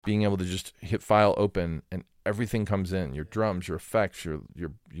being able to just hit file open and everything comes in, your drums, your effects, your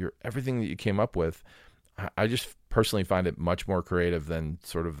everything that you came up with. I just personally find it much more creative than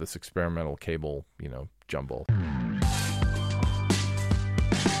sort of this experimental cable, jumble.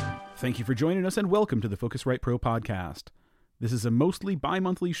 Thank you for joining us and welcome to the Focusrite Pro podcast. This is a mostly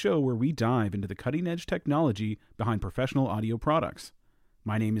bi-monthly show where we dive into the cutting-edge technology behind professional audio products.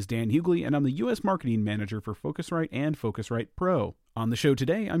 My name is Dan Hughley, and I'm the U.S. Marketing Manager for Focusrite and Focusrite Pro. On the show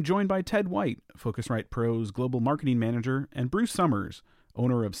today, I'm joined by Ted White, Focusrite Pro's Global Marketing Manager, and Bruce Summers,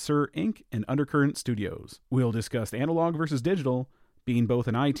 owner of Sir Inc. and Undercurrent Studios. We'll discuss analog versus digital, being both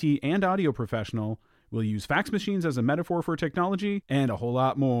an IT and audio professional. We'll use fax machines as a metaphor for technology, and a whole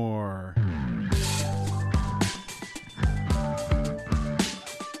lot more.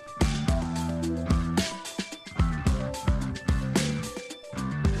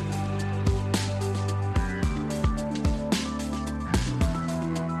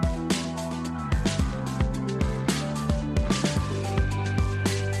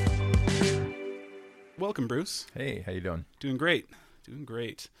 Welcome, Bruce. Hey, how you doing? Doing great.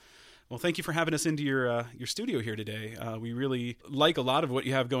 Well, thank you for having us into your studio here today. We really like a lot of what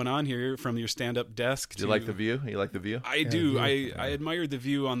you have going on here, from your stand-up desk. Do you like the view? You like the view? I do. I admired the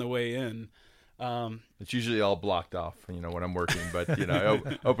view on the way in. It's usually all blocked off, when I'm working. But I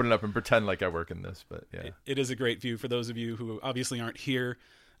open it up and pretend like I work in this. But yeah, it is a great view for those of you who obviously aren't here.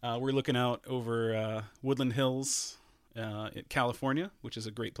 We're looking out over Woodland Hills, in California, which is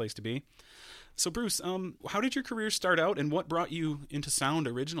a great place to be. So, Bruce, how did your career start out, and what brought you into sound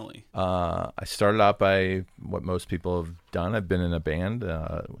originally? I started out by what most people have done. I've been in a band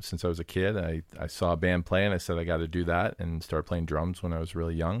since I was a kid. I saw a band play, and I said I got to do that, and started playing drums when I was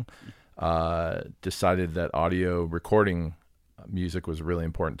really young. Decided that audio recording music was really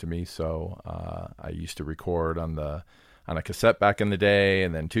important to me, so I used to record on a cassette back in the day,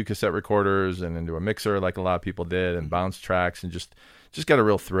 and then 2 cassette recorders, and into a mixer like a lot of people did, and bounce tracks, and just got a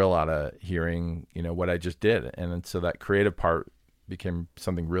real thrill out of hearing, what I just did. And so that creative part became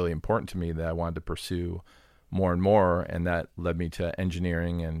something really important to me that I wanted to pursue more and more. And that led me to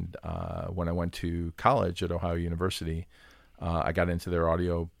engineering. And when I went to college at Ohio University, I got into their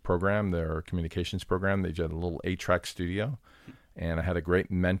audio program, their communications program. They had a little 8-track studio. And I had a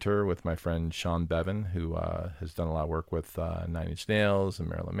great mentor with my friend Sean Bevan, who has done a lot of work with Nine Inch Nails and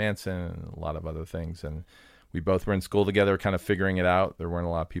Marilyn Manson and a lot of other things. And we both were in school together, kind of figuring it out. There weren't a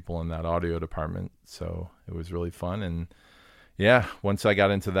lot of people in that audio department, so it was really fun. And yeah, once I got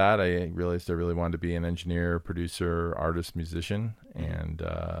into that, I realized I really wanted to be an engineer, producer, artist, musician, and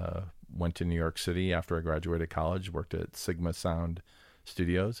went to New York City after I graduated college, worked at Sigma Sound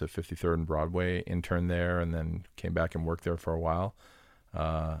Studios at 53rd and Broadway, interned there, and then came back and worked there for a while.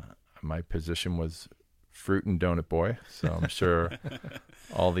 My position was fruit and donut boy, so I'm sure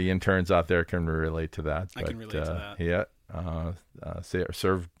all the interns out there can relate to that. I can relate to that. Yeah,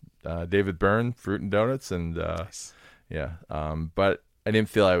 served David Byrne fruit and donuts, and nice. But I didn't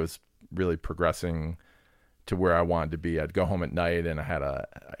feel I was really progressing to where I wanted to be. I'd go home at night, and I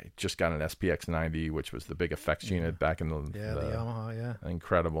just got an SPX 90, which was the big effects unit back in the Yamaha,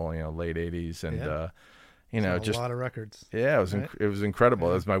 incredible, late 80s, and just a lot of records. Yeah, it was right? It was incredible.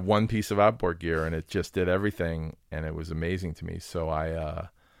 It was my one piece of outboard gear, and it just did everything, and it was amazing to me. So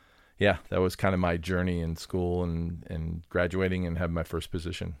that was kind of my journey in school and graduating and having my first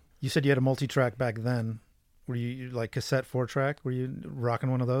position. You said you had a multi-track back then. Were you like cassette 4-track? Were you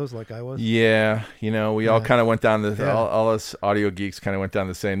rocking one of those like I was? Yeah, we all kind of went down all us audio geeks kind of went down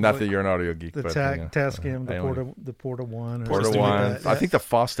the same. Not that you're an audio geek, the but Tascam, the Porta 1. Porta 1. I think the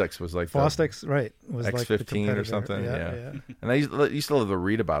Fostex was like Fostex, right? Was X15 like or something. Yeah. And I used to love to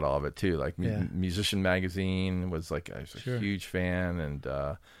read about all of it too. Like Musician Magazine was like I was a huge fan,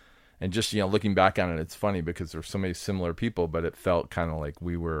 and just looking back on it, it's funny because there's so many similar people, but it felt kind of like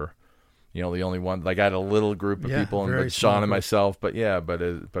we were. The only one, like I had a little group of people, and Sean and myself, but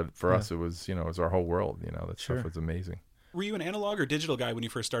for us, it was, it was our whole world. That stuff was amazing. Were you an analog or digital guy when you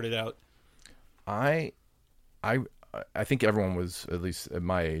first started out? I think everyone was, at least at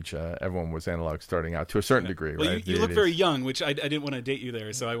my age, everyone was analog starting out to a certain degree, well, right? You look very young, which I didn't want to date you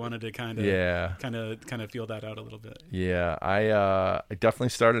there, so I wanted to kind of feel that out a little bit. Yeah, I definitely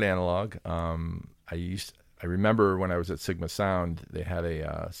started analog. I remember when I was at Sigma Sound, they had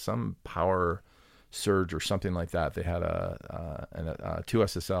some power surge or something like that. They had 2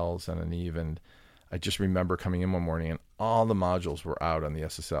 SSLs and an Eve, and I just remember coming in one morning and all the modules were out on the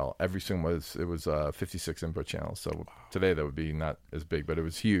SSL. Everything was 56 input channels. So today that would be not as big, but it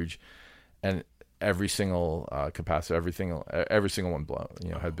was huge, and every single capacitor, every single one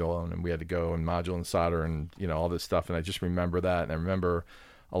had blown, and we had to go and module and solder and all this stuff. And I just remember that, and I remember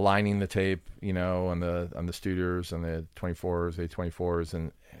aligning the tape, on the Studers and the 24s, A24s,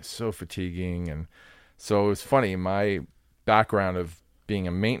 and it's so fatiguing. And so it was funny. My background of being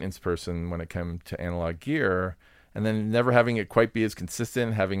a maintenance person when it came to analog gear, and then never having it quite be as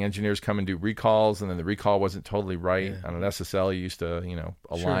consistent, having engineers come and do recalls, and then the recall wasn't totally right. On an SSL, you used to,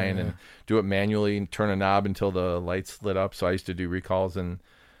 align and do it manually and turn a knob until the lights lit up. So I used to do recalls, and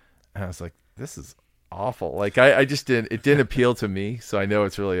I was like, this is awful. Like I just it didn't appeal to me. So I know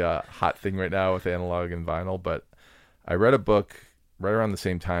it's really a hot thing right now with analog and vinyl, but I read a book right around the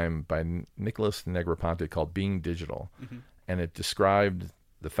same time by Nicholas Negroponte called Being Digital. And it described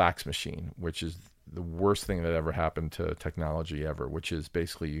the fax machine, which is the worst thing that ever happened to technology ever, which is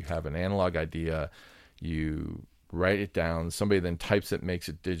basically you have an analog idea, you write it down, somebody then types it, makes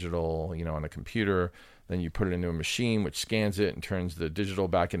it digital, on a computer, then you put it into a machine which scans it and turns the digital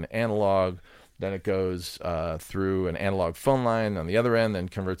back into analog. Then it goes through an analog phone line on the other end, then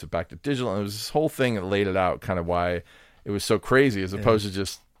converts it back to digital. And it was this whole thing that laid it out, kind of why it was so crazy as opposed to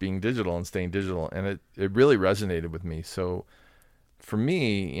just being digital and staying digital. And it really resonated with me. So for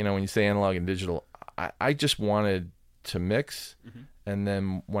me, when you say analog and digital, I just wanted to mix. And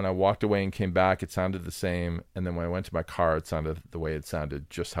then when I walked away and came back, it sounded the same. And then when I went to my car, it sounded the way it sounded,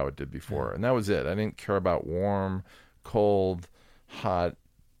 just how it did before. And that was it. I didn't care about warm, cold, hot,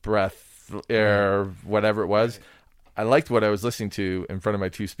 breath, air, whatever it was. I liked what I was listening to in front of my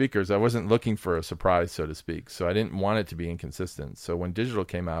two speakers. I wasn't looking for a surprise, so to speak. So I didn't want it to be inconsistent. So when digital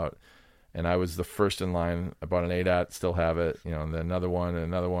came out, and I was the first in line, I bought an ADAT, still have it, and then another one and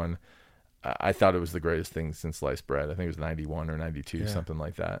another one. I thought it was the greatest thing since sliced bread. I think it was 91 or 92, something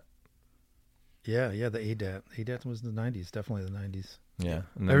like that. Yeah, the ADAT. ADAT was in the 90s, definitely the 90s. Yeah.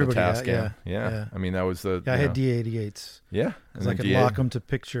 And then Everybody the Tascam. had, Yeah. I mean, that was the... I had D88s. Yeah. Because I could lock them to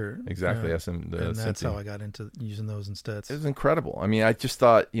picture. Exactly. And that's how I got into using those instead. It was incredible. I mean, I just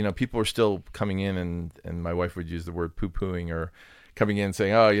thought, people were still coming in, and my wife would use the word poo-pooing or coming in and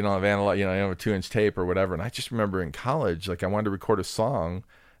saying, oh, you don't have analog, you don't have a 2-inch tape or whatever. And I just remember in college, like I wanted to record a song,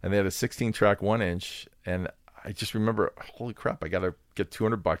 and they had a 16-track 1-inch, and I just remember, holy crap, I got to get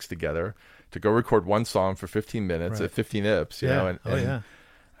 $200 together to go record one song for 15 minutes at 15 IPS, you know, and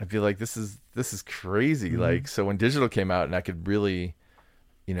I'd be like, this is crazy. Like, so when digital came out and I could really,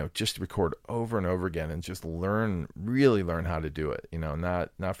 just record over and over again and just really learn how to do it,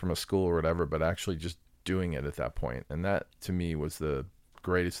 not from a school or whatever, but actually just doing it at that point. And that to me was the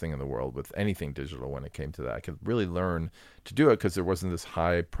greatest thing in the world with anything digital when it came to that. I could really learn to do it because there wasn't this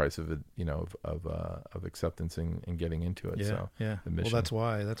high price of it, of acceptance and getting into it. Well, that's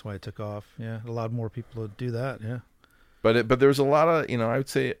why it took off. Yeah, a lot more people to do that. Yeah. But there was a lot of, I would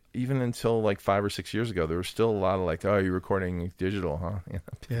say even until like 5 or 6 years ago, there was still a lot of like, oh, you're recording digital,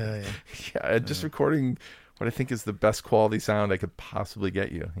 huh? Just recording what I think is the best quality sound I could possibly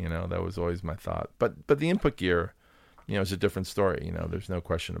get you. That was always my thought. But the input gear, is a different story. There's no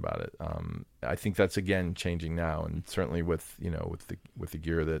question about it. I think that's again changing now, and certainly with the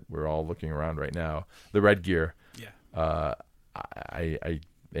gear that we're all looking around right now, the red gear. Yeah.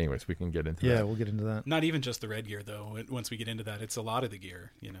 Anyways, we can get into that. Yeah, we'll get into that. Not even just the red gear, though. Once we get into that, it's a lot of the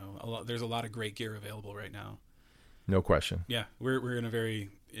gear. There's a lot of great gear available right now. No question. Yeah, we're in a very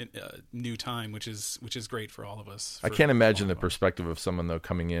new time, which is great for all of us. I can't imagine the perspective of someone though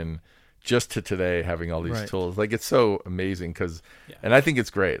coming in just to today having all these tools. Like, it's so amazing and I think it's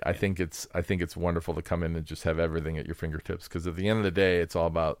great. I think it's wonderful to come in and just have everything at your fingertips, because at the end of the day, it's all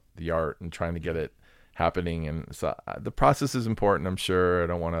about the art and trying to get it happening. And so the process is important, I'm sure. I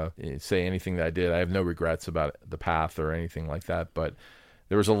don't want to say anything that I did. I have no regrets about the path or anything like that, but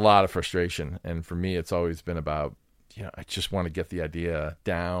there was a lot of frustration. And for me, it's always been about, I just want to get the idea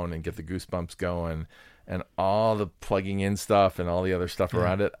down and get the goosebumps going, and all the plugging in stuff and all the other stuff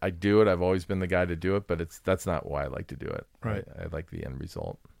around it. I do it. I've always been the guy to do it, but that's not why I like to do it. Right. I like the end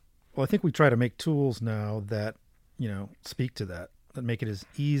result. Well, I think we try to make tools now that, speak to that make it as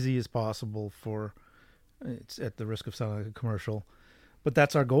easy as possible for, it's at the risk of sounding like a commercial, but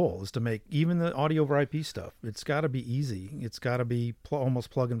that's our goal, is to make even the audio over IP stuff. It's got to be easy. It's got to be almost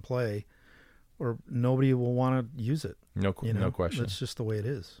plug and play, or nobody will want to use it. No question. That's just the way it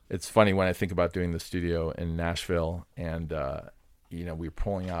is. It's funny when I think about doing the studio in Nashville, and we were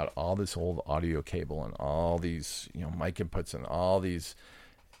pulling out all this old audio cable and all these mic inputs and all these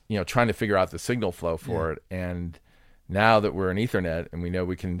trying to figure out the signal flow for it. And now that we're in Ethernet and we know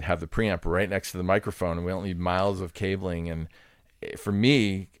we can have the preamp right next to the microphone and we don't need miles of cabling, and for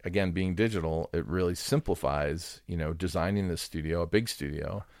me, again, being digital, it really simplifies designing this studio, a big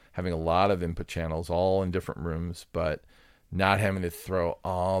studio, having a lot of input channels all in different rooms, but not having to throw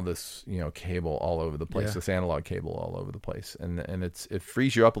all this, cable all over the place, Yeah. this analog cable all over the place. And it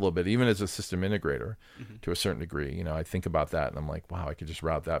frees you up a little bit, even as a system integrator to a certain degree. I think about that and I'm like, wow, I could just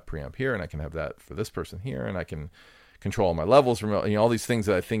route that preamp here and I can have that for this person here. And I can control my levels remote, all these things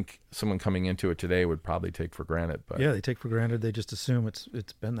that I think someone coming into it today would probably take for granted. But Yeah, they take for granted. They just assume it's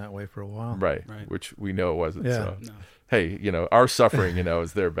been that way for a while. right. Right. Which we know it wasn't. Yeah. So, No. hey, our suffering,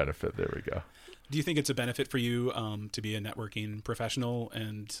 is their benefit. There we go. Do you think it's a benefit for you to be a networking professional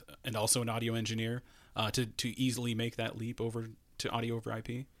and also an audio engineer to easily make that leap over to audio over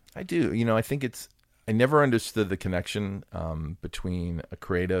IP? I do. I think I never understood the connection between a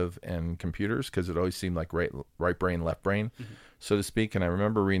creative and computers because it always seemed like right brain, left brain, so to speak. And I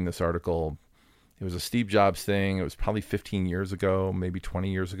remember reading this article. It was a Steve Jobs thing. It was probably 15 years ago, maybe 20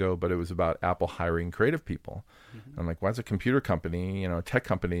 years ago, but it was about Apple hiring creative people. And I'm like, why is a computer company, a tech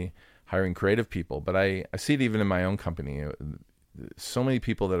company, hiring creative people? But I see it even in my own company. So many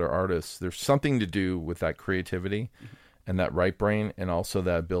people that are artists, there's something to do with that creativity and that right brain, and also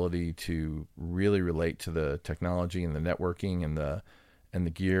that ability to really relate to the technology and the networking and the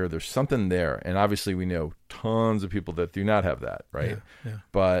gear. There's something there, and obviously we know tons of people that do not have that, right? Yeah.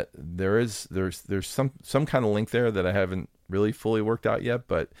 But there's some kind of link there that I haven't really fully worked out yet.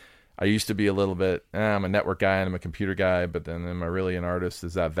 But I used to be a little bit, I'm a network guy and I'm a computer guy, but then am I really an artist?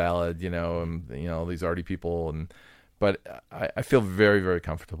 Is that valid? And all these arty people, but I feel very, very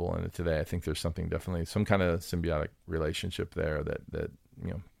comfortable in it today. I think there's something, definitely some kind of symbiotic relationship there that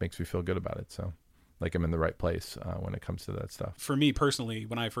makes me feel good about it. So like I'm in the right place when it comes to that stuff. For me personally,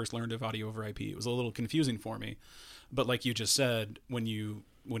 when I first learned of audio over IP, it was a little confusing for me. But like you just said, when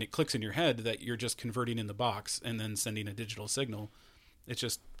it clicks in your head that you're just converting in the box and then sending a digital signal, it's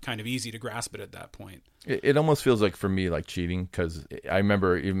just kind of easy to grasp it at that point. It almost feels like, for me, like cheating, because I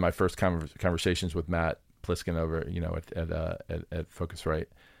remember even my first conversations with Matt Pliskin over, at Focusrite,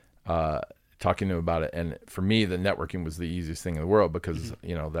 talking to him about it. And for me, the networking was the easiest thing in the world because,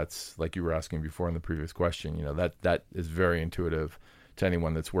 that's like you were asking before in the previous question, that is very intuitive to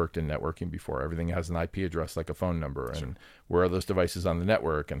anyone that's worked in networking before. Everything has an IP address, like a phone number, and where are those devices on the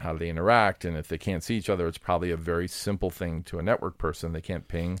network and how do they interact? And if they can't see each other, it's probably a very simple thing to a network person. They can't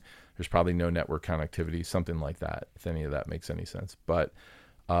ping. There's probably no network connectivity, something like that, if any of that makes any sense. But,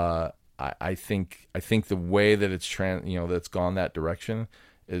 I think the way that it's that's gone that direction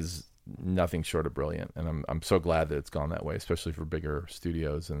is nothing short of brilliant, and I'm so glad that it's gone that way, especially for bigger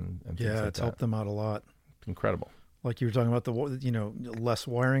studios and things like It's that. helped them out a lot. Incredible. Like you were talking about less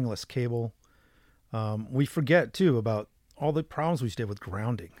wiring, less cable. We forget too about all the problems we used to have with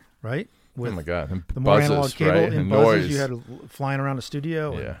grounding, right? With oh my God, and the more buzzes, analog cable right? and buzzes noise you had flying around a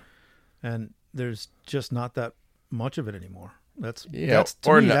studio. Yeah. And there's just not that much of it anymore. That's Yeah, that's, to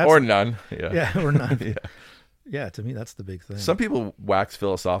or me, that's, or none. Yeah. yeah, or none. Yeah. Yeah, to me that's the big thing. Some people wax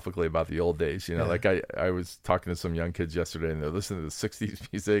philosophically about the old days, Yeah. like I was talking to some young kids yesterday and they're listening to the 60s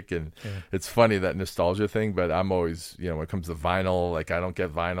music, and Yeah. it's funny, that nostalgia thing, but I'm always, when it comes to vinyl, like I don't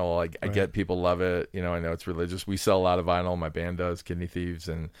get vinyl. I Right. get people love it. I know it's religious. We sell a lot of vinyl. My band does, Kidney Thieves,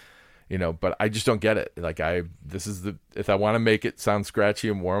 and but I just don't get it. Like if I want to make it sound scratchy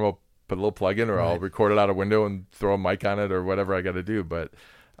and warm, I'll put a little plug in, or I'll Right. record it out a window and throw a mic on it or whatever I got to do. But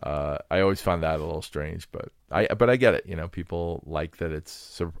I always found that a little strange, but I get it. People like that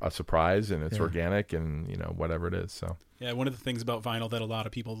it's a surprise and it's Yeah. organic and whatever it is. So Yeah, one of the things about vinyl that a lot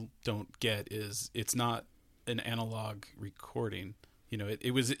of people don't get is it's not an analog recording.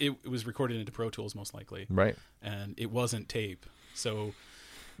 It was recorded into Pro Tools most likely, right. and it wasn't tape. So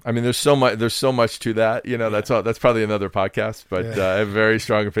I mean, there's so much to that. That's probably another podcast. But Yeah. I have very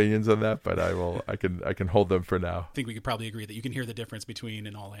strong opinions on that. But I can hold them for now. I think we could probably agree that you can hear the difference between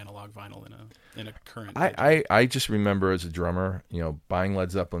an all analog vinyl and a current. I just remember as a drummer, buying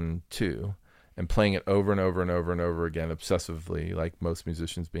Led Zeppelin 2 and playing it over and over and over and over again obsessively, like most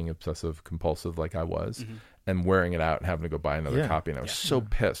musicians, being obsessive compulsive like I was, and wearing it out and having to go buy another Yeah. copy. And I was so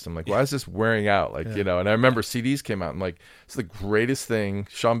pissed. I'm like, why is this wearing out? Like, Yeah. and I remember CDs came out. I'm like, it's the greatest thing.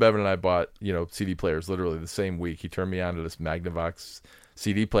 Sean Bevan and I bought, CD players literally the same week. He turned me on to this Magnavox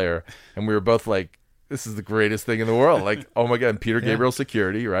CD player, and we were both like, this is the greatest thing in the world. Like, oh my God, and Peter Gabriel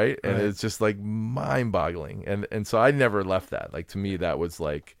security, right? And Right. it's just like mind boggling. And so I never left that. Like, to me, that was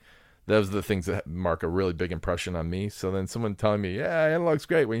the things that mark a really big impression on me. So then someone telling me, yeah, analog's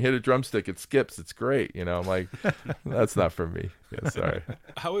great. When you hit a drumstick, it skips. It's great. I'm like, that's not for me. Yeah, sorry.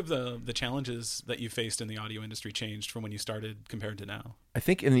 How have the challenges that you faced in the audio industry changed from when you started compared to now? I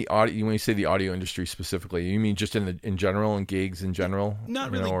think in the audio, when you say the audio industry specifically, you mean just in general, and gigs in general?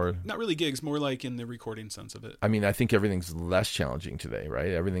 Not really gigs, more like in the recording sense of it. I mean, I think everything's less challenging today,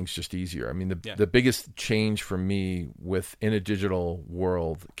 right? Everything's just easier. I mean, the biggest change for me in a digital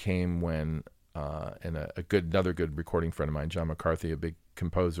world came when, and another good recording friend of mine, John McCarthy, a big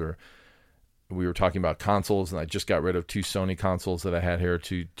composer, we were talking about consoles, and I just got rid of 2 Sony consoles that I had here,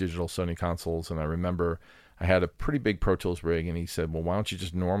 2 digital Sony consoles, and I remember I had a pretty big Pro Tools rig, and he said, well, why don't you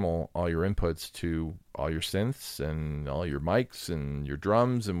just normal all your inputs to all your synths and all your mics and your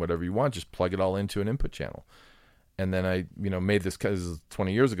drums and whatever you want, just plug it all into an input channel. And then I, made this, because this is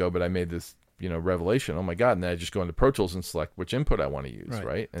 20 years ago, but I made this, revelation. Oh my God. And then I just go into Pro Tools and select which input I want to use.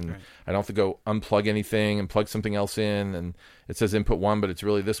 Right. And I don't have to go unplug anything and plug something else in. And it says input 1, but it's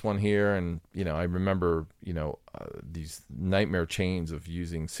really this one here. And, I remember, these nightmare chains of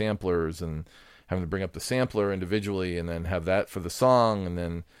using samplers and having to bring up the sampler individually and then have that for the song and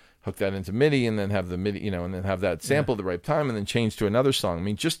then hook that into MIDI and then have the MIDI, and then have that sample at the right time and then change to another song. I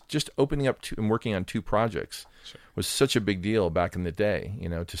mean, just opening up and working on 2 projects was such a big deal back in the day,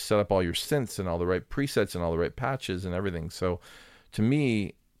 to set up all your synths and all the right presets and all the right patches and everything. So to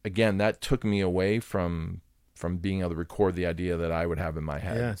me, again, that took me away from being able to record the idea that I would have in my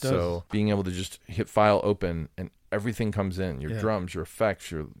head. Yeah, so being able to just hit file open and everything comes in, your drums, your effects,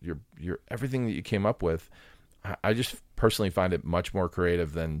 your everything that you came up with. I just personally find it much more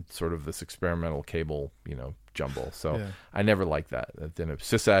creative than sort of this experimental cable, jumble. So I never liked that. Then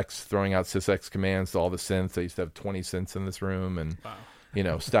SysX, throwing out SysX commands to all the synths. I used to have 20 synths in this room and,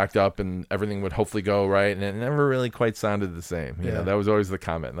 stacked up, and everything would hopefully go right. And it never really quite sounded the same. You know, that was always the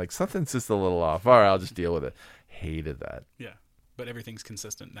comment. Like, something's just a little off. All right, I'll just deal with it. Hated that. Yeah. But everything's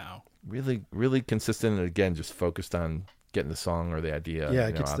consistent now. Really, really consistent. And again, just focused on getting the song or the idea. Yeah,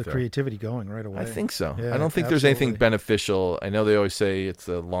 it gets the creativity going right away. I think so. Yeah, I don't think there's anything beneficial. I know they always say it's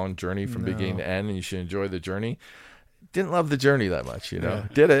a long journey from beginning to end and you should enjoy the journey. Didn't love the journey that much, Did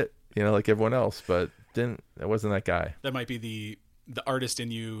it, like everyone else, but I wasn't that guy. That might be the artist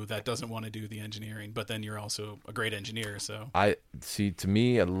in you that doesn't want to do the engineering, but then you're also a great engineer. So to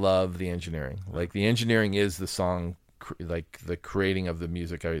me, I love the engineering. Like, the engineering is the song, like the creating of the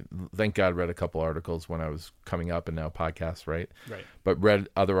music. I thank God read a couple articles when I was coming up, and now podcasts, right? But read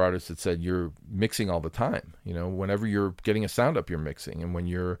other artists that said you're mixing all the time. Whenever you're getting a sound up, you're mixing, and when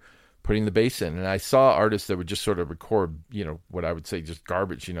you're putting the bass in. And I saw artists that would just sort of record, what I would say just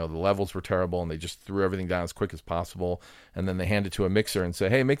garbage. The levels were terrible, and they just threw everything down as quick as possible, and then they hand it to a mixer and say,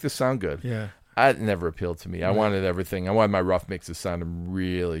 "Hey, make this sound good." Yeah. That never appealed to me. I wanted everything. I wanted my rough mixes sounding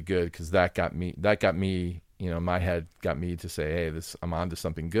really good, because that got me. My head got me to say, hey, I'm on to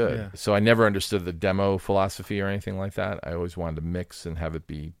something good. Yeah. So I never understood the demo philosophy or anything like that. I always wanted to mix and have it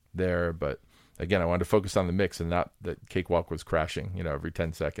be there. But again, I wanted to focus on the mix and not that Cakewalk was crashing, every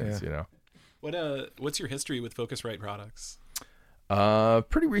 10 seconds, What's your history with Focusrite products?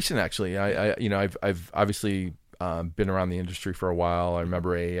 Pretty recent, actually. I've obviously been around the industry for a while. I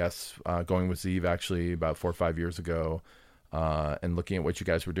remember AES going with Zeev actually about 4 or 5 years ago. And looking at what you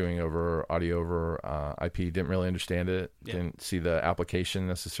guys were doing over audio over IP, didn't really understand it. Yeah. Didn't see the application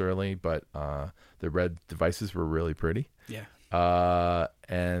necessarily, but the red devices were really pretty. Yeah.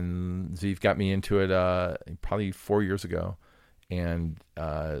 And Zeev got me into it probably 4 years ago. And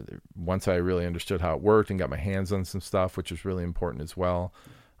once I really understood how it worked and got my hands on some stuff, which was really important as well,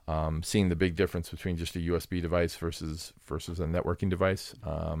 seeing the big difference between just a USB device versus a networking device,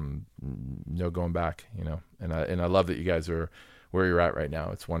 no going back, and I love that you guys are where you're at right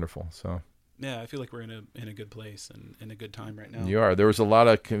now. It's wonderful. So yeah, I feel like we're in a good place and in a good time right now. You are. There was a lot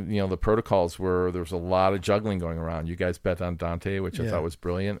of the protocols there was a lot of juggling going around. You guys bet on Dante, which I thought was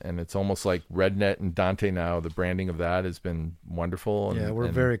brilliant, and it's almost like RedNet and Dante now. The branding of that has been wonderful. And, we're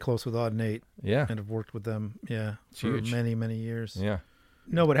very close with Audinate. Yeah, and have worked with them. Yeah, it's for huge. many years. Yeah.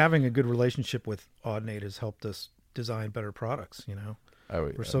 No, but having a good relationship with Audinate has helped us design better products,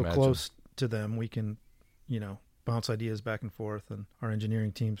 We're so close to them, we can, bounce ideas back and forth, and our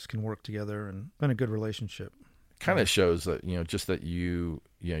engineering teams can work together, and it's been a good relationship. Kind of shows that, just that your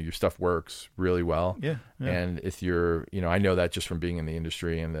stuff works really well. Yeah. And if you're, I know that just from being in the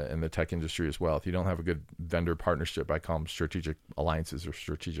industry and the tech industry as well. If you don't have a good vendor partnership, I call them strategic alliances or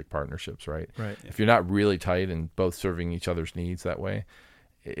strategic partnerships, right? Right. If you're not really tight and both serving each other's needs that way,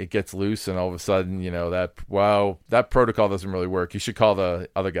 it gets loose, and all of a sudden, that protocol doesn't really work. You should call the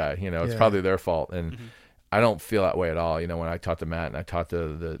other guy. It's probably their fault. And I don't feel that way at all. When I talk to Matt and I talk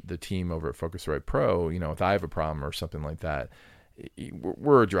to the team over at Focusrite Pro, if I have a problem or something like that,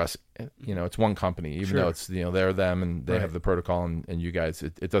 we're addressing, it's one company, even Sure. though it's, they're them and they Right. have the protocol and you guys,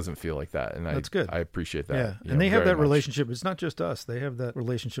 it doesn't feel like that. And That's good. I appreciate that. Yeah, and they have very that much. relationship. It's not just us. They have that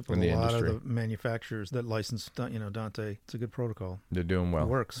relationship with In the a lot industry. of the manufacturers that license, Dante. It's a good protocol. They're doing well. It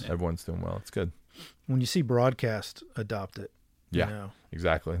works. Everyone's doing well. It's good. When you see broadcast adopt it, Yeah,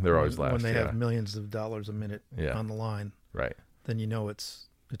 exactly. They're always last. when they yeah. have millions of dollars a minute Yeah. on the line, Right. then you know it's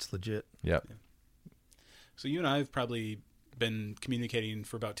legit. Yep. So you and I have probably been communicating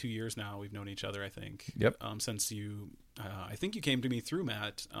for about 2 years now. We've known each other, I think. Yep. Since I think you came to me through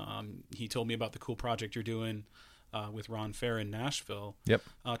Matt. He told me about the cool project you're doing with Ron Fair in Nashville. Yep.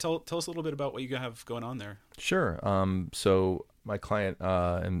 Tell us a little bit about what you have going on there. Sure. So my client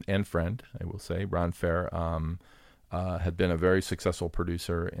and friend, I will say, Ron Fair, had been a very successful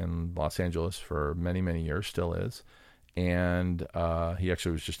producer in Los Angeles for many, many years, still is. And he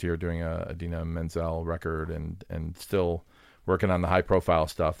actually was just here doing a Idina Menzel record and still working on the high-profile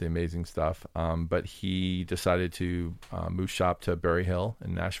stuff, the amazing stuff. But he decided to move shop to Berry Hill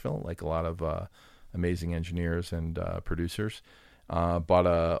in Nashville, like a lot of amazing engineers and producers. Bought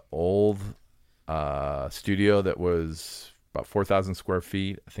a old studio that was about 4,000 square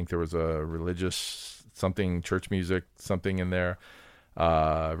feet. I think there was a religious something, church music, something in there,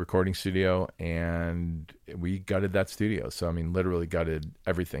 recording studio, and we gutted that studio. So, I mean, literally gutted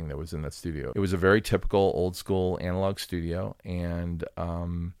everything that was in that studio. It was a very typical old school analog studio, and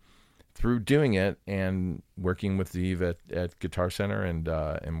through doing it and working with Steve at Guitar Center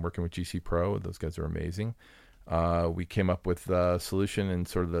and working with GC Pro, those guys are amazing. We came up with a solution and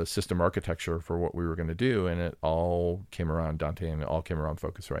sort of the system architecture for what we were going to do, and it all came around Dante, and it all came around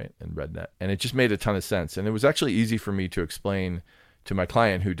Focusrite and RedNet. And it just made a ton of sense. And it was actually easy for me to explain to my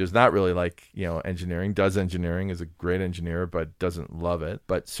client, who does not really like, engineering, does engineering, is a great engineer, but doesn't love it,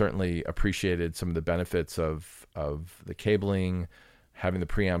 but certainly appreciated some of the benefits of the cabling, having the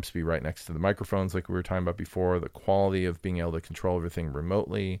preamps be right next to the microphones like we were talking about before, the quality of being able to control everything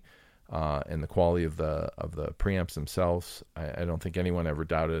remotely, and the quality of the preamps themselves. I don't think anyone ever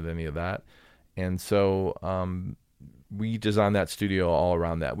doubted any of that. And so we designed that studio all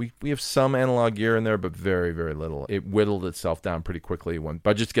around that. We have some analog gear in there, but very, very little. It whittled itself down pretty quickly when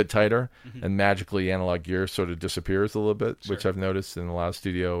budgets get tighter, and magically analog gear sort of disappears a little bit, which I've noticed in a lot of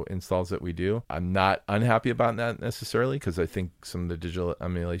studio installs that we do. I'm not unhappy about that necessarily, because I think some of the digital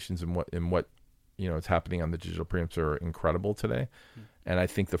emulations and what is happening on the digital preamps are incredible today. And I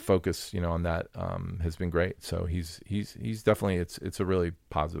think the focus, on that has been great. So he's definitely, it's a really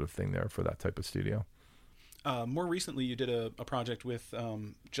positive thing there for that type of studio. More recently, you did a project with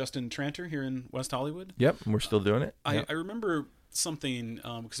Justin Tranter here in West Hollywood. Yep, we're still doing it. I remember something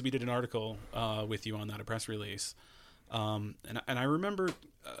because we did an article with you on that, a press release, and I remember,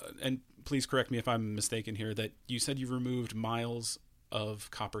 and please correct me if I'm mistaken here, that you said you removed miles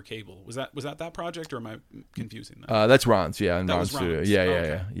of copper cable. Was that project, or am I confusing that? That's Ron's, yeah, in That Ron's was studio. Ron's.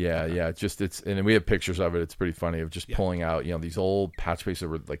 Yeah. And we have pictures of it. It's pretty funny of just pulling out, these old patch bases that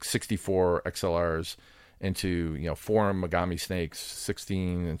were like 64 XLRs into 4 Megami snakes,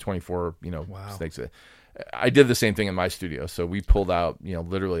 16 and 24 Wow. snakes. I did the same thing in my studio. So we pulled out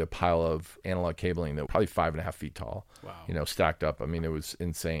literally a pile of analog cabling that was probably 5.5 feet tall. Wow. Stacked up. I mean, it was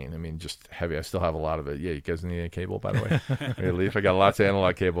insane. I mean, just heavy. I still have a lot of it. Yeah, you guys need any cable, by the way? Leaf, I got lots of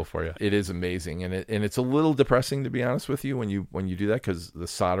analog cable for you. It is amazing, and it's a little depressing, to be honest with you, when you do that, because the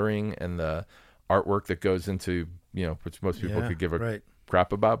soldering and the artwork that goes into which most people could give a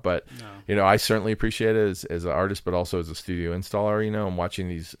crap about, but I certainly appreciate it as an artist, but also as a studio installer. I'm watching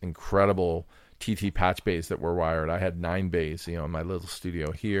these incredible TT patch bays that were wired. I had 9 bays, in my little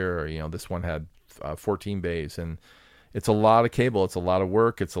studio here. This one had 14 bays, and it's a lot of cable. It's a lot of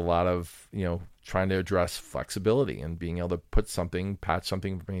work. It's a lot of trying to address flexibility and being able to patch something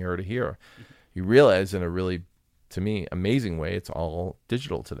from here to here. You realize in a really, to me, amazing way, it's all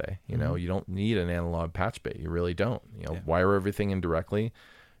digital today. You don't need an analog patch bay. You really don't. Wire everything in directly,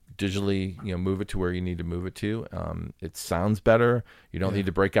 digitally, move it to where you need to move it to. It sounds better. You don't need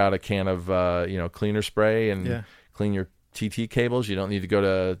to break out a can of cleaner spray and clean your TT cables. You don't need to go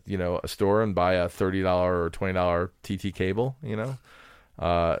to a store and buy a $30 or $20 TT cable.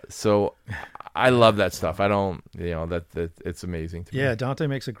 So I love that stuff. I don't that it's amazing to me. Yeah, Dante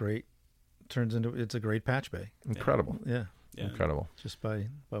makes it's a great patch bay. Incredible. Yeah. Incredible. Just by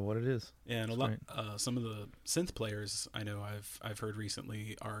what it is. Yeah, and a lot. Some of the synth players I know I've heard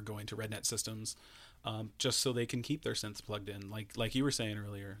recently are going to RedNet systems, just so they can keep their synths plugged in. Like you were saying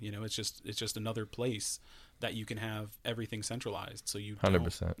earlier, it's just another place that you can have everything centralized. So you don't-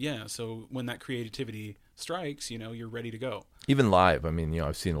 100%. Yeah. So when that creativity strikes, you're ready to go. Even live, I mean,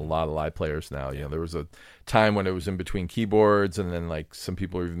 I've seen a lot of live players now. There was a time when it was in between keyboards, and then like some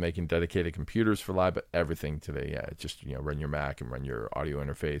people are even making dedicated computers for live. But everything today, just run your Mac and run your audio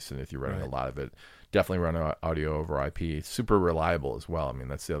interface, and if you're running a lot of it, definitely run audio over IP. It's super reliable as well. I mean,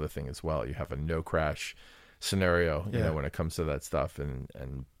 that's the other thing as well. You have a no crash scenario, when it comes to that stuff,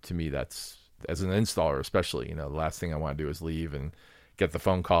 and to me, that's, as an installer especially, the last thing I want to do is leave and get the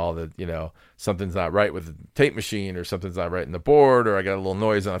phone call that something's not right with the tape machine, or something's not right in the board, or I got a little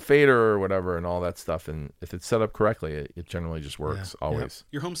noise on a fader or whatever, and all that stuff. And if it's set up correctly, it generally just works always.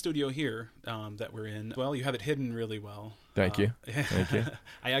 Your home studio here that we're in, well, you have it hidden really well. Thank you. Thank you.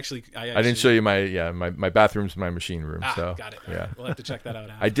 I actually I didn't show you my bathroom's my machine room. So got it. Yeah, right. We'll have to check that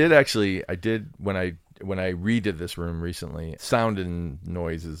out. After. I did when I redid this room recently. Sound and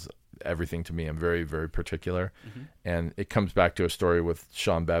noise is everything to me. I'm very, very particular. And it comes back to a story with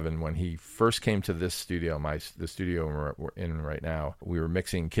Sean Bevan. When he first came to this studio, the studio we're in right now, we were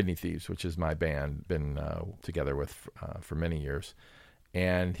mixing Kidney Thieves, which is my band, been together with for many years.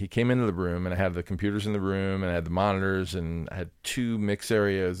 And he came into the room, and I had the computers in the room, and I had the monitors, and I had 2 mix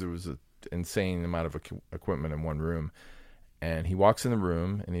areas. It was an insane amount of equipment in one room. And he walks in the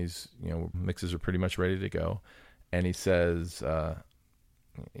room, and he's, mixes are pretty much ready to go. And he says,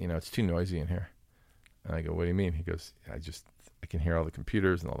 it's too noisy in here. And I go, what do you mean? He goes, I can hear all the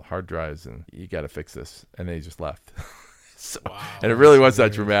computers and all the hard drives, and you got to fix this. And then he just left. Wow. And it really was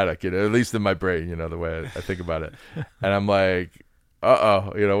that dramatic, at least in my brain, the way I think about it. And I'm like,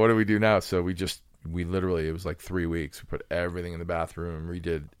 what do we do now? So we literally, it was like 3 weeks. We put everything in the bathroom,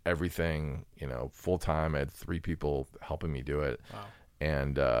 redid everything, full time. I had 3 people helping me do it. Wow.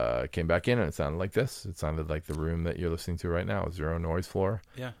 And came back in, and it sounded like this. It sounded like the room that you're listening to right now. 0 noise floor.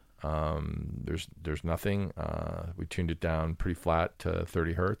 Yeah. There's nothing. We tuned it down pretty flat to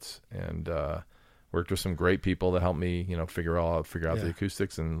 30 hertz, and worked with some great people that helped me, figure out the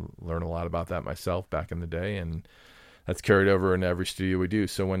acoustics, and learn a lot about that myself back in the day. And that's carried over into every studio we do.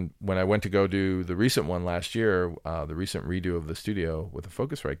 So when I went to go do the recent one last year, the recent redo of the studio with the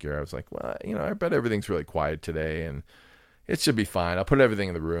Focusrite gear, I was like, well, I bet everything's really quiet today, and it should be fine. I'll put everything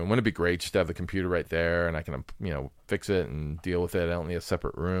in the room. Wouldn't it be great just to have the computer right there, and I can, fix it and deal with it. I don't need a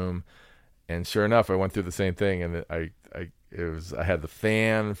separate room. And sure enough, I went through the same thing, and I had the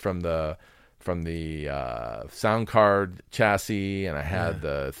fan from the sound card chassis, and I had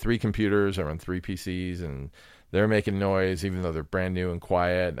the 3 computers. I run 3 PCs, and they're making noise, even though they're brand new and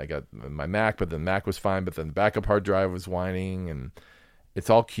quiet. And I got my Mac, but the Mac was fine, but then the backup hard drive was whining, and it's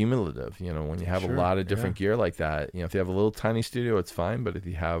all cumulative. When you have a lot of different gear like that, if you have a little tiny studio, it's fine. But if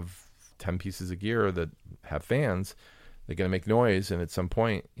you have 10 pieces of gear that have fans, they're going to make noise. And at some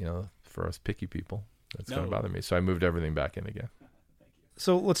point, for us picky people, that's going to bother me. So I moved everything back in again.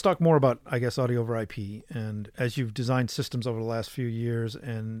 So let's talk more about, I guess, audio over IP. And as you've designed systems over the last few years,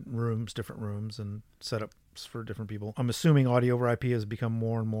 and different rooms and setups for different people, I'm assuming audio over IP has become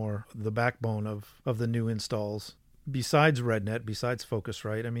more and more the backbone of the new installs. Besides RedNet, besides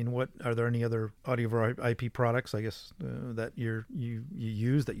Focusrite, I mean, are there any other audio over IP products, I guess, that you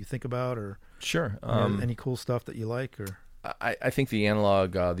use, that you think about, or sure, any cool stuff that you like? Or I think the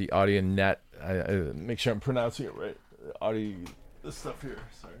analog, the AudioNet. I make sure I'm pronouncing it right. This stuff here.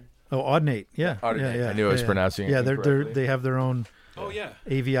 Sorry. Oh, Audinate. Yeah. Audinate. Yeah. I knew I was pronouncing it. Yeah, incorrectly. they have their own. Oh yeah.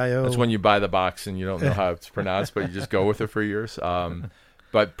 AVIO. That's when you buy the box and you don't know how it's pronounced, but you just go with it for years.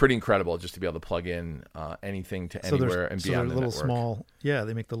 But pretty incredible just to be able to plug in anything to anywhere and be on the little network. Small,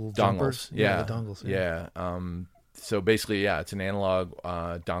 they make the little dongles. Jumpers. Yeah, the dongles. Yeah. So basically, it's an analog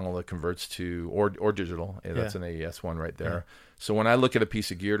dongle that converts to or digital. That's an AES one right there. Yeah. So when I look at a piece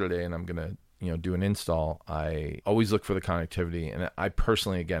of gear today and I'm gonna do an install, I always look for the connectivity, and I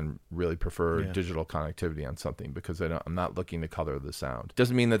personally, again, really prefer digital connectivity on something, because I'm not looking to color the sound.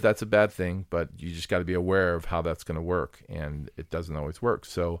 Doesn't mean that that's a bad thing, but you just got to be aware of how that's going to work, and it doesn't always work.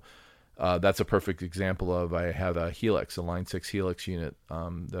 So that's a perfect example of, I had a Helix, a Line 6 Helix unit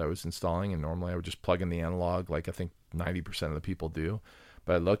that I was installing, and normally I would just plug in the analog like I think 90% of the people do.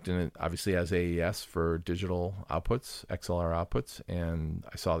 But I looked, and it obviously has AES for digital outputs, XLR outputs, and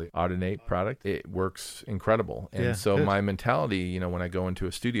I saw the Audinate product. It works incredible. And my mentality, when I go into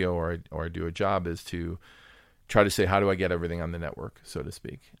a studio or I do a job, is to try to say, how do I get everything on the network, so to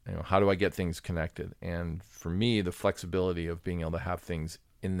speak? How do I get things connected? And for me, the flexibility of being able to have things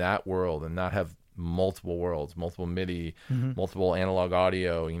in that world and not have multiple worlds, multiple MIDI, multiple analog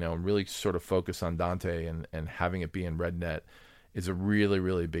audio, really sort of focus on Dante and having it be in RedNet is a really,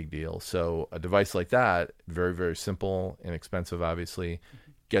 really big deal. So a device like that, very, very simple, inexpensive, obviously,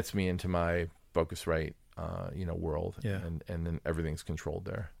 gets me into my Focusrite world, Yeah. and then everything's controlled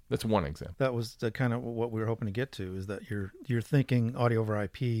there. That's one example. That was the kind of what we were hoping to get to, is that you're thinking audio over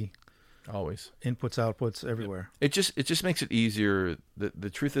IP, Always. inputs, outputs, everywhere. It just makes it easier. The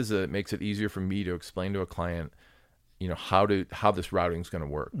truth is that it makes it easier for me to explain to a client, how this routing is going to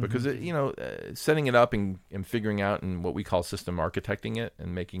work, because setting it up and figuring out and what we call system architecting it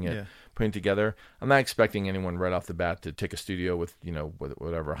and making it, putting it together. I'm not expecting anyone right off the bat to take a studio with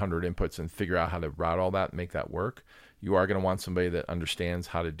whatever 100 inputs and figure out how to route all that and make that work. You are going to want somebody that understands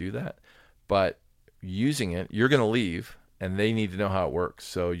how to do that, but using it, you're going to leave and they need to know how it works.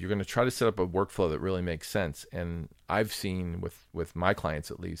 So you're going to try to set up a workflow that really makes sense. And I've seen with my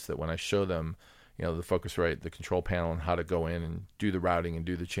clients, at least, that when I show them the Focusrite, the control panel, and how to go in and do the routing and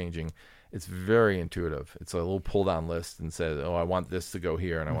do the changing, it's very intuitive. It's a little pull down list and says, oh, I want this to go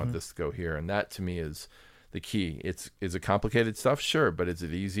here and I want this to go here. And that to me is the key. Is it complicated stuff? Sure. But is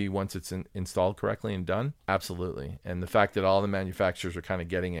it easy once it's installed correctly and done? Absolutely. And the fact that all the manufacturers are kind of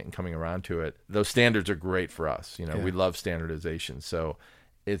getting it and coming around to it, those standards are great for us. We love standardization. So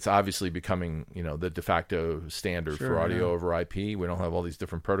it's obviously becoming, the de facto standard for audio over IP. We don't have all these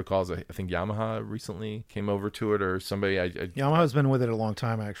different protocols. I think Yamaha recently came over to it, or somebody. Yamaha's been with it a long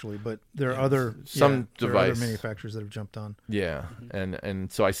time, actually, but there are other manufacturers that have jumped on. Yeah,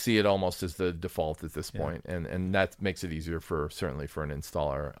 and so I see it almost as the default at this point, and that makes it easier certainly for an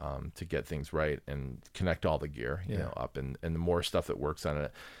installer to get things right and connect all the gear, up, and the more stuff that works on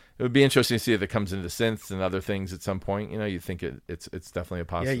it. It would be interesting to see if it comes into synths and other things at some point. You'd think it's definitely a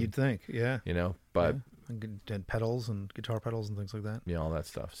possibility. Yeah, you'd think. Yeah. But and pedals and guitar pedals and things like that. All that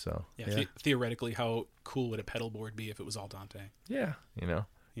stuff. So theoretically, how cool would a pedal board be if it was all Dante? Yeah,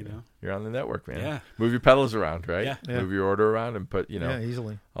 you're on the network, man. Yeah. Move your pedals around, right? Yeah. Move your order around and put,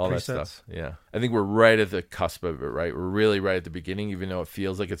 easily all presets. That stuff. Yeah. I think we're right at the cusp of it, right? We're really right at the beginning, even though it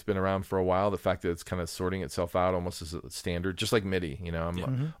feels like it's been around for a while. The fact that it's kind of sorting itself out almost as a standard, just like MIDI.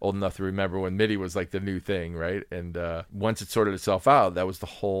 I'm old enough to remember when MIDI was like the new thing, right? And once it sorted itself out, that was the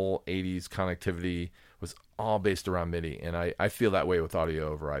whole 80s connectivity was all based around MIDI. And I feel that way with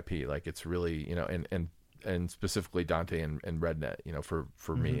audio over IP. Like it's really, and specifically Dante and RedNet,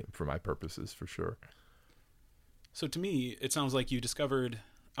 for me, for my purposes, for sure. So to me, it sounds like you discovered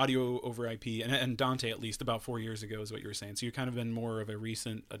audio over IP, and Dante at least about 4 years ago is what you were saying. So you've kind of been more of a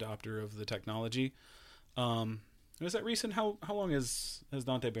recent adopter of the technology. Is that recent? How long has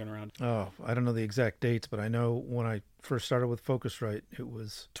Dante been around? Oh, I don't know the exact dates, but I know when I first started with Focusrite, it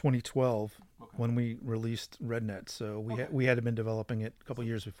was 2012 when we released RedNet. So we had been developing it a couple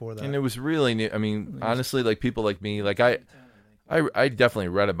years before that. And it was really new. I mean, honestly, like people like me, like I definitely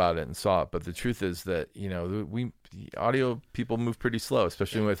read about it and saw it, but the truth is that audio people move pretty slow,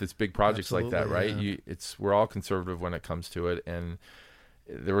 especially with its big projects like that, right? Yeah. We're all conservative when it comes to it, and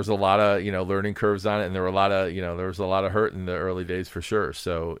there was a lot of learning curves on it, and there was a lot of hurt in the early days for sure.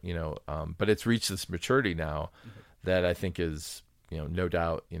 So but it's reached this maturity now that I think is no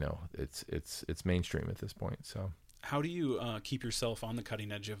doubt it's mainstream at this point. So how do you keep yourself on the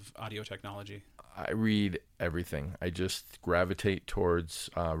cutting edge of audio technology? I read everything. I just gravitate towards,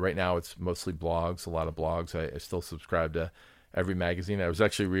 right now it's mostly blogs, a lot of blogs. I still subscribe to every magazine. I was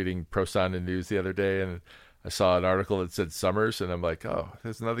actually reading Pro Sound and News the other day, and I saw an article that said Summers, and I'm like, oh,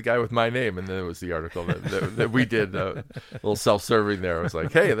 there's another guy with my name. And then it was the article that we did, a little self-serving there. I was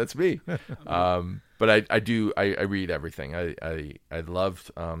like, hey, that's me. But I read everything. I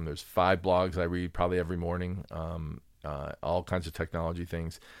love, there's 5 blogs I read probably every morning, all kinds of technology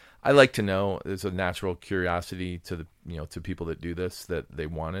things. I like to know. There's a natural curiosity to to people that do this, that they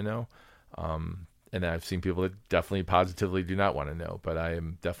want to know. And I've seen people that definitely positively do not want to know, but I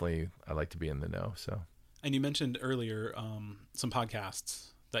like to be in the know. So. And you mentioned earlier some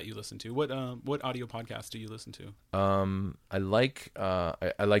podcasts that you listen to. What audio podcasts do you listen to? I like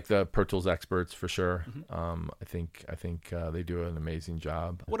the Pro Tools experts for sure. I think they do an amazing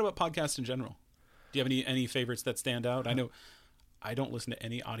job. What about podcasts in general? Do you have any favorites that stand out? I know I don't listen to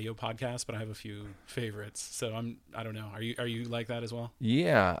any audio podcasts, but I have a few favorites. So I don't know. Are you like that as well?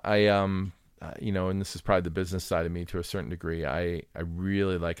 Yeah, and this is probably the business side of me to a certain degree. I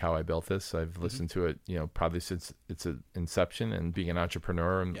really like how I built this. I've listened to it, probably since its inception, and being an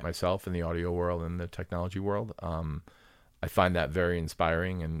entrepreneur and myself in the audio world and the technology world. I find that very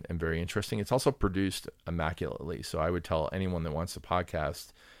inspiring and very interesting. It's also produced immaculately. So I would tell anyone that wants a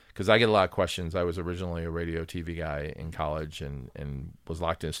podcast, because I get a lot of questions. I was originally a radio TV guy in college and was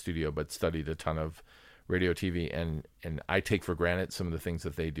locked in a studio, but studied a ton of radio TV, and I take for granted some of the things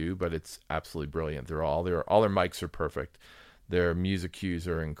that they do, but it's absolutely brilliant. All their mics are perfect. Their music cues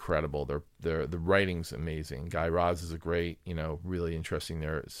are incredible. The writing's amazing. Guy Raz is a great, really interesting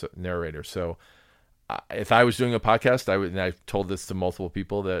narrator. So if I was doing a podcast, I would, and I've told this to multiple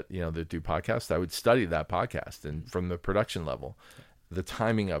people that, that do podcasts, I would study that podcast and from the production level, the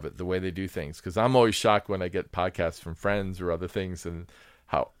timing of it, the way they do things. Cause I'm always shocked when I get podcasts from friends or other things and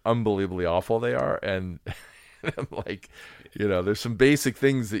how unbelievably awful they are. And I'm like, there's some basic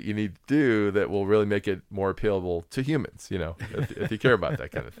things that you need to do that will really make it more appealable to humans, if you care about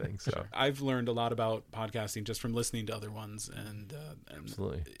that kind of thing. So I've learned a lot about podcasting just from listening to other ones, and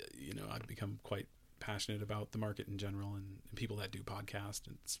absolutely, I've become quite passionate about the market in general and people that do podcasts.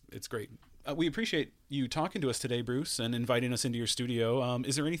 It's great. We appreciate you talking to us today, Bruce, and inviting us into your studio.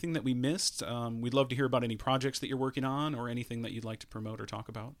 Is there anything that we missed? We'd love to hear about any projects that you're working on or anything that you'd like to promote or talk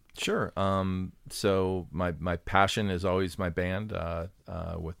about. Sure. So my passion is always my band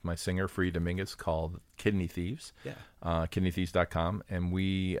with my singer, Free Dominguez, called Kidney Thieves. Yeah. KidneyThieves.com. And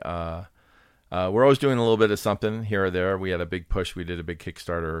we're always doing a little bit of something here or there. We had a big push. We did a big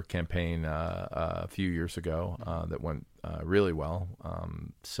Kickstarter campaign a few years ago that went really well.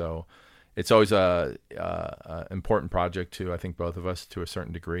 So it's always a important project to, I think, both of us to a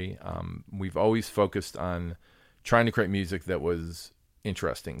certain degree. We've always focused on trying to create music that was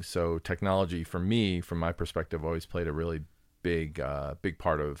interesting. So technology, for me, from my perspective, always played a really big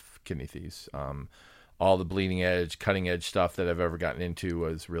part of Kidney Thieves. All the bleeding edge, cutting edge stuff that I've ever gotten into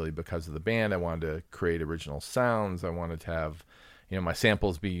was really because of the band. I wanted to create original sounds. I wanted to have, my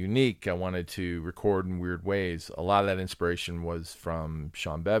samples be unique. I wanted to record in weird ways. A lot of that inspiration was from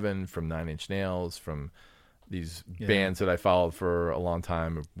Sean Bevan, from Nine Inch Nails, from these bands that I followed for a long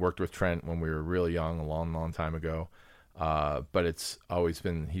time. I've worked with Trent when we were really young, a long, long time ago. But it's always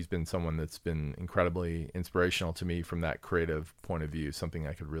been, he's been someone that's been incredibly inspirational to me from that creative point of view, something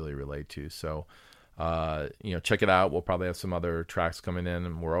I could really relate to. So, check it out. We'll probably have some other tracks coming in,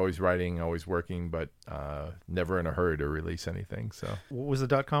 and we're always writing, always working, but never in a hurry to release anything. So what was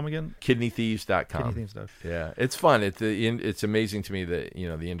the .com again? KidneyThieves.com. KidneyThieves. Yeah, it's fun. It's amazing to me that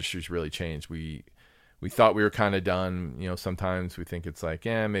the industry's really changed. We thought we were kind of done. Sometimes we think it's like,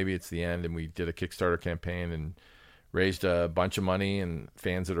 maybe it's the end, and we did a Kickstarter campaign and raised a bunch of money, and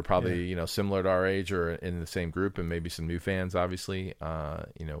fans that are probably similar to our age or in the same group, and maybe some new fans obviously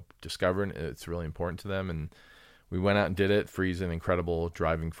discovering it's really important to them, and we went out and did it. Free's an incredible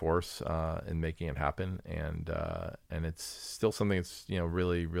driving force in making it happen, and it's still something that's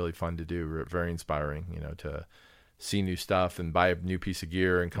really, really fun to do, very inspiring, to see new stuff and buy a new piece of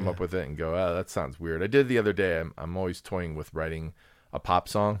gear and come up with it and go, oh, that sounds weird. I did the other day. I'm always toying with writing a pop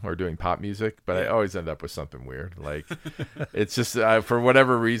song or doing pop music, but I always end up with something weird. Like it's just for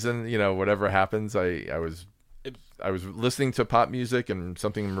whatever reason, whatever happens, I was listening to pop music and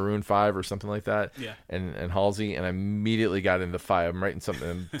something Maroon 5 or something like that, and Halsey, and I immediately got into 5. I'm writing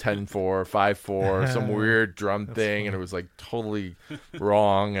something 10/4, 5/4, some weird drum thing, funny. And it was like totally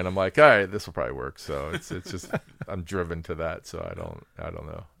wrong, and I'm like, all right, this will probably work. So it's just I'm driven to that. So I don't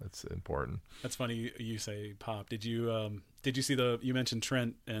know. It's important. That's funny you say pop. Did you see you mentioned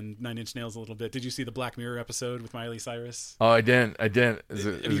Trent and Nine Inch Nails a little bit. Did you see the Black Mirror episode with Miley Cyrus? Oh, I didn't. Have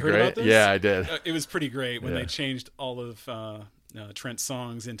you heard about this? Yeah, I did. It was pretty great when they changed all of Trent's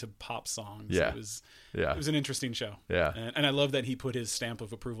songs into pop songs. Yeah. It was an interesting show. Yeah. And I love that he put his stamp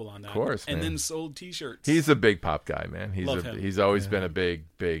of approval on that. Of course, and man. then sold T-shirts. He's a big pop guy, man. He's always been a big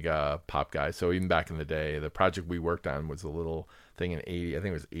pop guy. So even back in the day, the project we worked on was a little thing in I think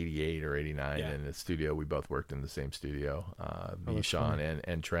it was 88 or 89 in the studio. We both worked in the same studio, me, Sean,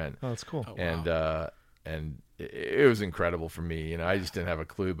 and Trent. Oh, that's cool. Oh, wow. And it was incredible for me. I just didn't have a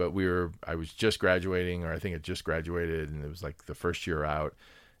clue, but I was just graduating, or I think I just graduated, and it was like the first year out,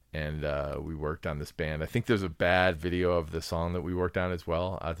 and we worked on this band. I think there's a bad video of the song that we worked on as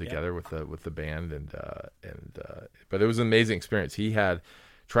well together with the band, but it was an amazing experience.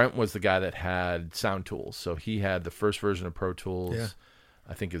 Trent was the guy that had Sound Tools, so he had the first version of Pro Tools. Yeah.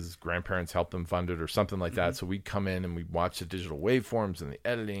 I think his grandparents helped him fund it or something like that. So we'd come in and we'd watch the digital waveforms and the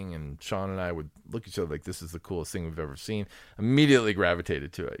editing, and Sean and I would look at each other like, this is the coolest thing we've ever seen. Immediately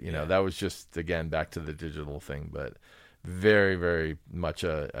gravitated to it. That was just, again, back to the digital thing, but very, very much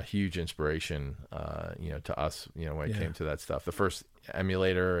a huge inspiration, to us, when it came to that stuff. The first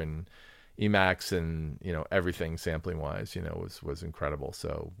emulator and Emacs and, everything sampling wise, was incredible.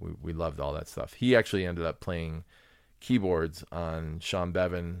 So we loved all that stuff. He actually ended up playing keyboards on Sean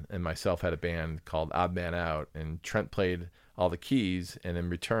Bevan and myself had a band called Odd Man Out, and Trent played all the keys, and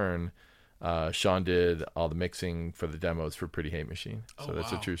in return Sean did all the mixing for the demos for Pretty Hate Machine. So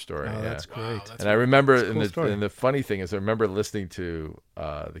that's a true story. Oh, that's great. And I remember, and the funny thing is, I remember listening to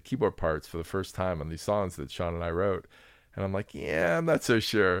the keyboard parts for the first time on these songs that Sean and I wrote, And I'm like, yeah, I'm not so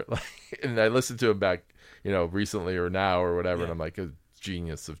sure. And I listened to him back, recently or now or whatever. And I'm like, a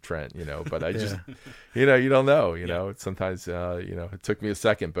genius of Trent, but I just, you don't know, sometimes, it took me a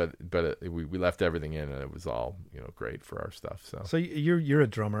second, but we left everything in and it was all, great for our stuff. So you're a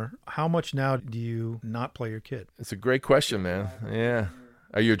drummer. How much now do you not play your kit? It's a great question, man. Yeah.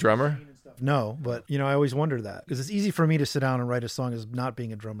 Are you a drummer? No, but I always wonder that because it's easy for me to sit down and write a song as not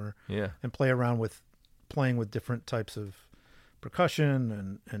being a drummer and play around with playing with different types of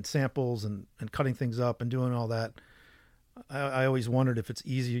percussion and samples and cutting things up and doing all that. I always wondered if it's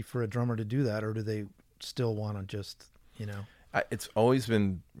easy for a drummer to do that, or do they still want to just, It's always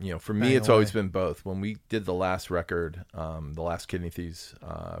been, for me, it's always been both. When we did the last record, the last Kidney Thieves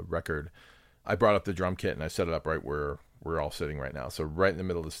record, I brought up the drum kit and I set it up right where we're all sitting right now. So right in the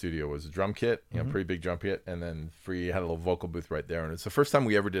middle of the studio was a drum kit, pretty big drum kit, and then Free had a little vocal booth right there. And it's the first time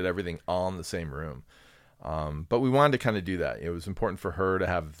we ever did everything all in the same room. But we wanted to kind of do that. It was important for her to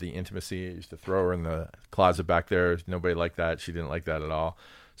have the intimacy. I used to throw her in the closet back there. Nobody liked that. She didn't like that at all.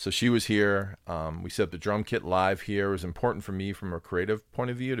 So she was here. We set up the drum kit live here. It was important for me from a creative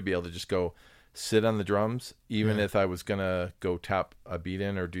point of view to be able to just go sit on the drums, even if I was going to go tap a beat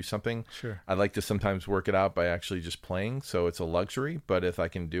in or do something. Sure. I like to sometimes work it out by actually just playing. So it's a luxury, but if I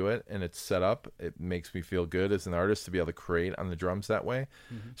can do it and it's set up, it makes me feel good as an artist to be able to create on the drums that way.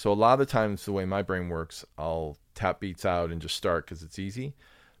 Mm-hmm. So a lot of the times the way my brain works, I'll tap beats out and just start because it's easy.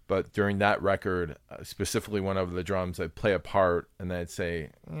 But during that record, specifically one of the drums, I'd play a part and then I'd say,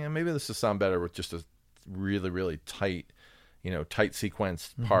 maybe this will sound better with just a really, really tight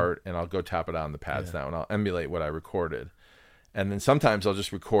sequenced part, and I'll go tap it out on the pads now, and I'll emulate what I recorded. And then sometimes I'll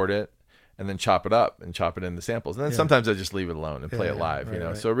just record it and then chop it up and chop it in the samples. And then sometimes I just leave it alone and play it live,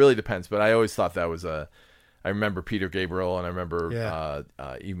 right. So it really depends. But I always thought that was I remember Peter Gabriel, and I remember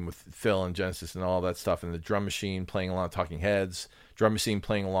even with Phil and Genesis and all that stuff, and the drum machine playing along, Talking Heads, drum machine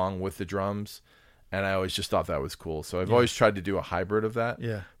playing along with the drums. And I always just thought that was cool. So I've always tried to do a hybrid of that.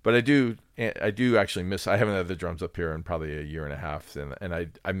 Yeah. But I do actually miss, I haven't had the drums up here in probably a year and a half, and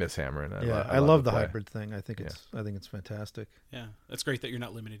I miss hammering. I love the hybrid thing. I think it's fantastic. Yeah. It's great that you're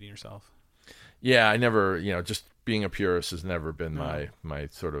not limiting yourself. Yeah, I never, just being a purist has never been my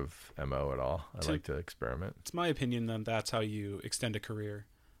sort of MO at all. I like to experiment. It's my opinion that that's how you extend a career,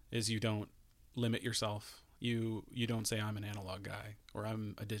 is you don't limit yourself. You don't say I'm an analog guy or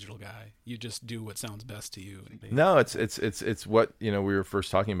I'm a digital guy. You just do what sounds best to you. No, it's what we were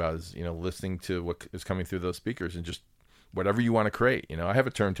first talking about is listening to what is coming through those speakers and just whatever you want to create. I have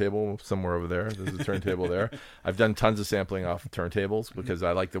a turntable somewhere over there. There's a turntable there. I've done tons of sampling off of turntables because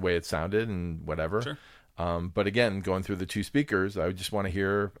I like the way it sounded and whatever. Sure. But again, going through the two speakers, I just want to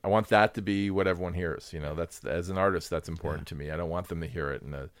hear. I want that to be what everyone hears. That's, as an artist, that's important to me. I don't want them to hear it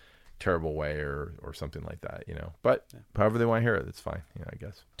in a terrible way or something like that, but however they want to hear it, it's fine, I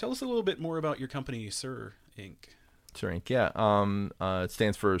guess. Tell us a little bit more about your company, Sir Inc. Sir Inc. It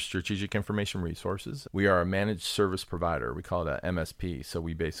stands for Strategic Information Resources. We are a managed service provider. We call it a MSP. So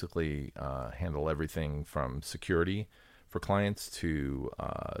we basically handle everything from security for clients to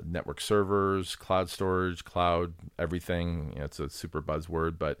network servers, cloud storage, cloud everything. It's a super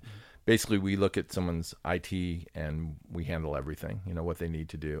buzzword, but basically, we look at someone's IT and we handle everything, what they need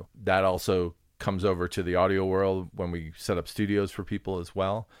to do. That also comes over to the audio world when we set up studios for people as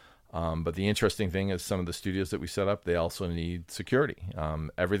well. But the interesting thing is some of the studios that we set up, they also need security.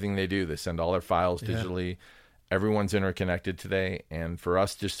 Everything they do, they send all their files digitally. Everyone's interconnected today. And for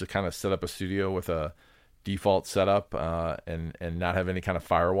us just to kind of set up a studio with a default setup and not have any kind of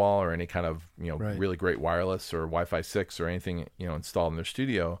firewall or any kind of really great wireless or Wi-Fi 6 or anything installed in their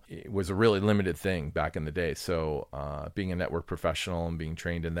studio, it was a really limited thing back in the day. So being a network professional and being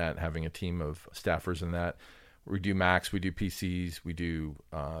trained in that, having a team of staffers in that, we do Macs, we do PCs, we do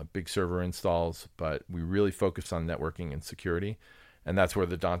big server installs, but we really focus on networking and security. And that's where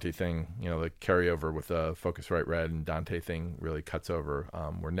the Dante thing, the carryover with the Focusrite Red and Dante thing really cuts over.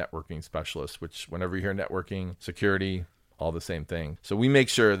 We're networking specialists, which whenever you hear networking, security, all the same thing. So we make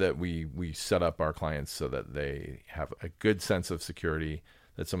sure that we set up our clients so that they have a good sense of security,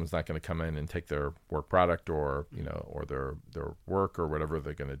 that someone's not going to come in and take their work product or or their work or whatever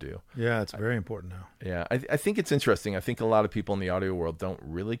they're going to do. Yeah, it's very important now. Yeah, I think it's interesting. I think a lot of people in the audio world don't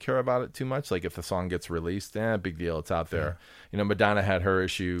really care about it too much. Like if a song gets released, big deal, it's out there. Yeah. Madonna had her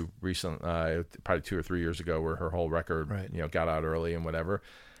issue recently, probably 2 or 3 years ago, where her whole record got out early and whatever.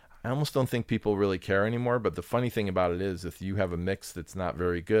 I almost don't think people really care anymore. But the funny thing about it is, if you have a mix that's not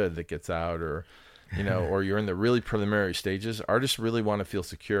very good that gets out, or or you're in the really preliminary stages, artists really want to feel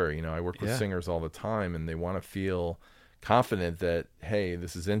secure. I work with singers all the time, and they want to feel confident that, hey,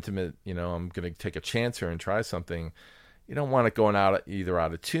 this is intimate. I'm going to take a chance here and try something. you don't want it going either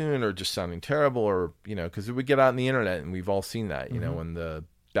out of tune or just sounding terrible, or, you know, because it would get out on the internet, and we've all seen that, you know, when the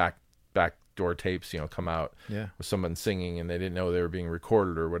backdoor tapes, you know, come out with someone singing and they didn't know they were being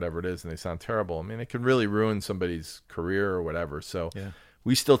recorded or whatever it is, and they sound terrible. I mean, it can really ruin somebody's career or whatever. So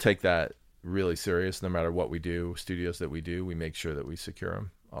we still take that really serious. No matter what we do, studios that we do, we make sure that we secure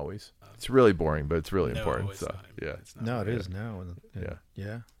them always. It's really boring, but it's really important. So it is now. And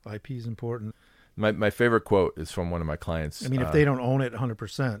IP is important. My favorite quote is from one of my clients. I mean, if they don't own it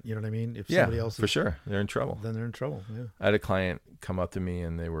 100%, you know what I mean? If somebody else for sure, they're in trouble. Then they're in trouble. Yeah. I had a client come up to me,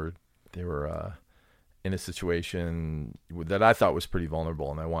 and they were in a situation that I thought was pretty vulnerable,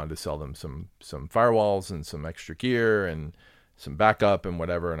 and I wanted to sell them some firewalls and some extra gear and some backup and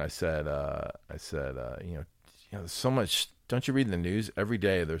whatever. And I said, you know, there's so much. Don't you read the news every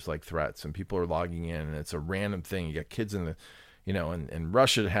day? There's like threats, and people are logging in, and it's a random thing. You got kids in the, you know, and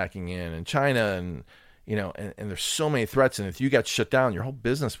Russia hacking in, and China, and, you know, and there's so many threats. And if you got shut down, your whole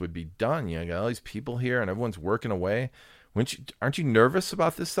business would be done. You know, you got all these people here, and everyone's working away. Aren't you nervous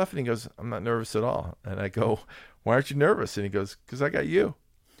about this stuff? And he goes, I'm not nervous at all. And I go, why aren't you nervous? And he goes, because I got you.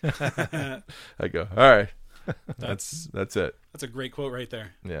 I go, all right. That's it. That's a great quote right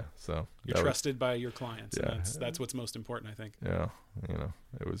there. Yeah. So you're trusted by your clients. Yeah. And that's what's most important, I think. Yeah. You know,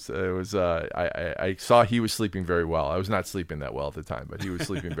 it was, I saw he was sleeping very well. I was not sleeping that well at the time, but he was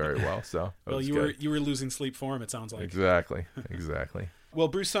sleeping very well. So well, you were losing sleep for him, it sounds like. Exactly. Well,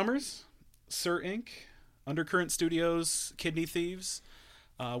 Bruce Summers, Sir Inc., Undercurrent Studios, Kidney Thieves.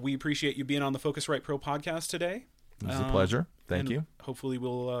 We appreciate you being on the Focusrite Pro podcast today. It was a pleasure. Thank you. Hopefully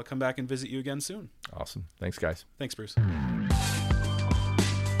we'll come back and visit you again soon. Awesome. Thanks, guys. Thanks, Bruce.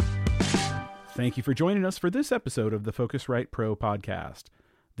 Thank you for joining us for this episode of the Focusrite Pro podcast.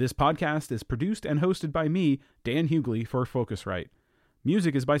 This podcast is produced and hosted by me, Dan Hughley, for Focusrite.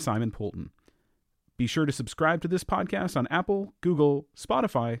 Music is by Simon Poulton. Be sure to subscribe to this podcast on Apple, Google,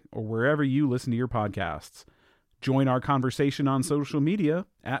 Spotify, or wherever you listen to your podcasts. Join our conversation on social media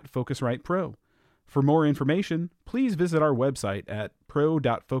at Focusrite Pro. For more information, please visit our website at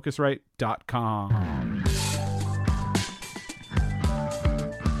pro.focusrite.com.